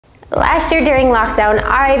Last year during lockdown,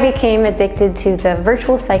 I became addicted to the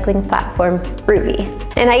virtual cycling platform Rouvy,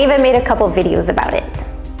 and I even made a couple videos about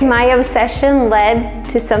it. My obsession led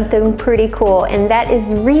to something pretty cool, and that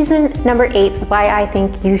is reason number 8 why I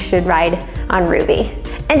think you should ride on Rouvy.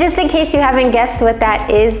 And just in case you haven't guessed what that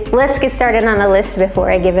is, let's get started on the list before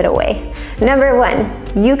I give it away. Number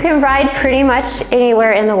 1, you can ride pretty much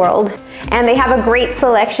anywhere in the world. And they have a great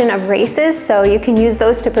selection of races, so you can use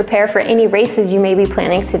those to prepare for any races you may be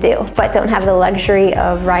planning to do, but don't have the luxury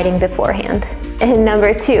of riding beforehand. And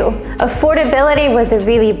number 2, affordability was a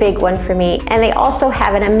really big one for me, and they also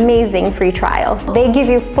have an amazing free trial. They give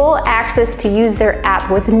you full access to use their app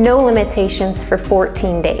with no limitations for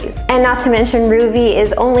 14 days. And not to mention, Rouvy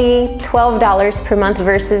is only $12 per month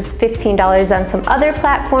versus $15 on some other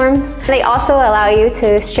platforms. They also allow you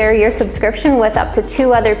to share your subscription with up to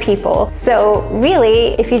 2 other people. So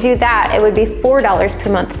really, if you do that, it would be $4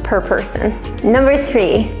 per month per person. Number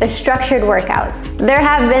 3, the structured workouts. There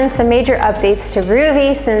have been some major updates to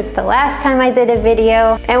Rouvy since the last time I did a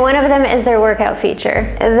video, and one of them is their workout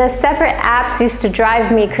feature. The separate apps used to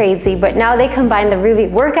drive me crazy, but now they combine the Rouvy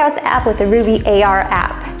Workouts app with the Rouvy AR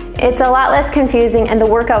app. It's a lot less confusing, and the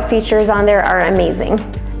workout features on there are amazing.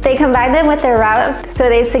 They combine them with their routes, so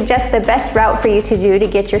they suggest the best route for you to do to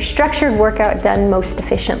get your structured workout done most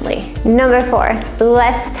efficiently. Number 4,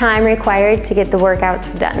 less time required to get the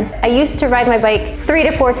workouts done. I used to ride my bike 3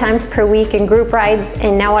 to 4 times per week in group rides,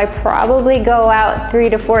 and now I probably go out 3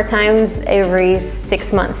 to 4 times every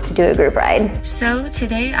 6 months to do a group ride. So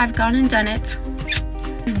today I've gone and done it.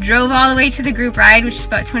 Drove all the way to the group ride, which is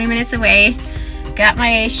about 20 minutes away. Got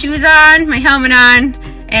my shoes on, my helmet on,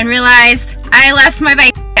 and realized I left my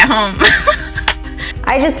bike at home.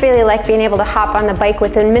 I just really like being able to hop on the bike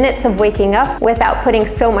within minutes of waking up without putting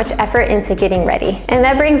so much effort into getting ready. And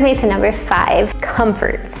that brings me to number 5,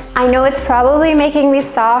 comfort. I know it's probably making me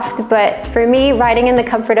soft, but for me, riding in the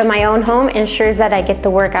comfort of my own home ensures that I get the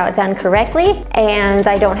workout done correctly, and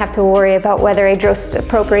I don't have to worry about whether I dressed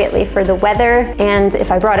appropriately for the weather and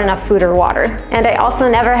if I brought enough food or water. And I also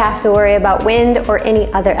never have to worry about wind or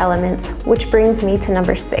any other elements, which brings me to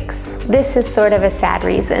number 6. This is sort of a sad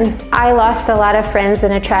reason. I lost a lot of friends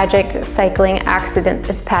in a tragic cycling accident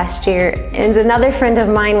this past year, and another friend of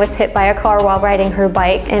mine was hit by a car while riding her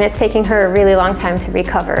bike, and it's taking her a really long time to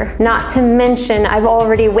recover. Not to mention, I've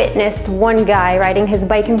already witnessed one guy riding his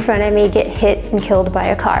bike in front of me get hit and killed by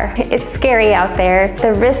a car. It's scary out there.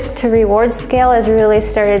 The risk to reward scale has really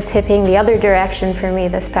started tipping the other direction for me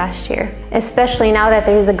this past year, especially now that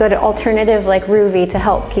there's a good alternative like Rouvy to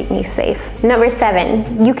help keep me safe. Number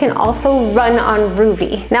 7, you can also run on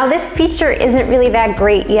Rouvy. Now this feature isn't really that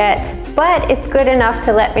great yet, but it's good enough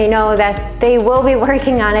to let me know that they will be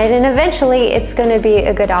working on it, and eventually it's going to be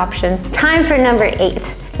a good option. Time for number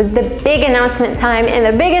 8. The big announcement time, and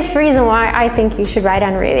the biggest reason why I think you should ride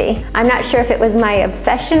on Rouvy. I'm not sure if it was my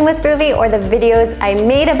obsession with Rouvy or the videos I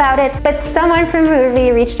made about it, but someone from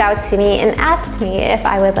Rouvy reached out to me and asked me if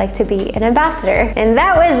I would like to be an ambassador. And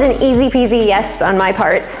that was an easy peasy yes on my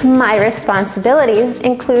part. My responsibilities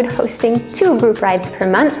include hosting 2 group rides per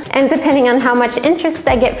month, and depending on how much interest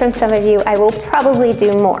I get from some of you, I will probably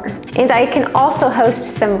do more. And I can also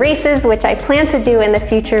host some races, which I plan to do in the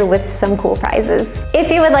future with some cool prizes. If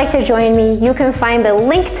you would like to join me, you can find the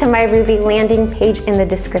link to my Rouvy landing page in the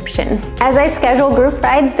description. As I schedule group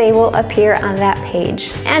rides, they will appear on that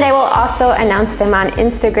page. And I will also announce them on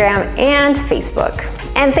Instagram and Facebook.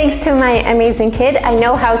 And thanks to my amazing kid, I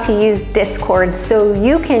know how to use Discord, so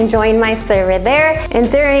you can join my server there.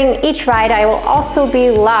 And during each ride, I will also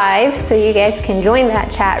be live, so you guys can join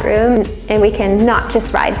that chat room, and we can not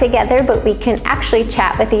just ride together, but we can actually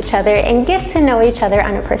chat with each other and get to know each other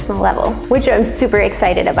on a personal level, which I'm super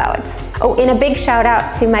excited about. Oh, and a big shout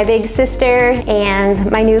out to my big sister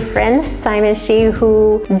and my new friend, Simon Shee,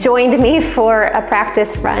 who joined me for a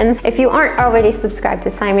practice run. If you aren't already subscribed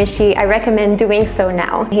to Simon Shee, I recommend doing so now.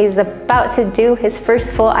 He's about to do his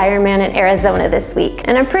first full Ironman in Arizona this week,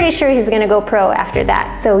 and I'm pretty sure he's gonna go pro after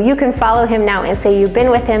that. So you can follow him now and say you've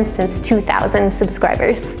been with him since 2,000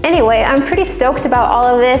 subscribers. Anyway, I'm pretty stoked about all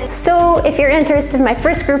of this. So if you're interested, my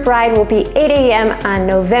first group ride will be 8 a.m. on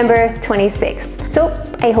November 26th. So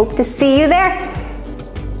I hope to see you there.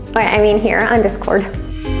 Or I mean here on Discord.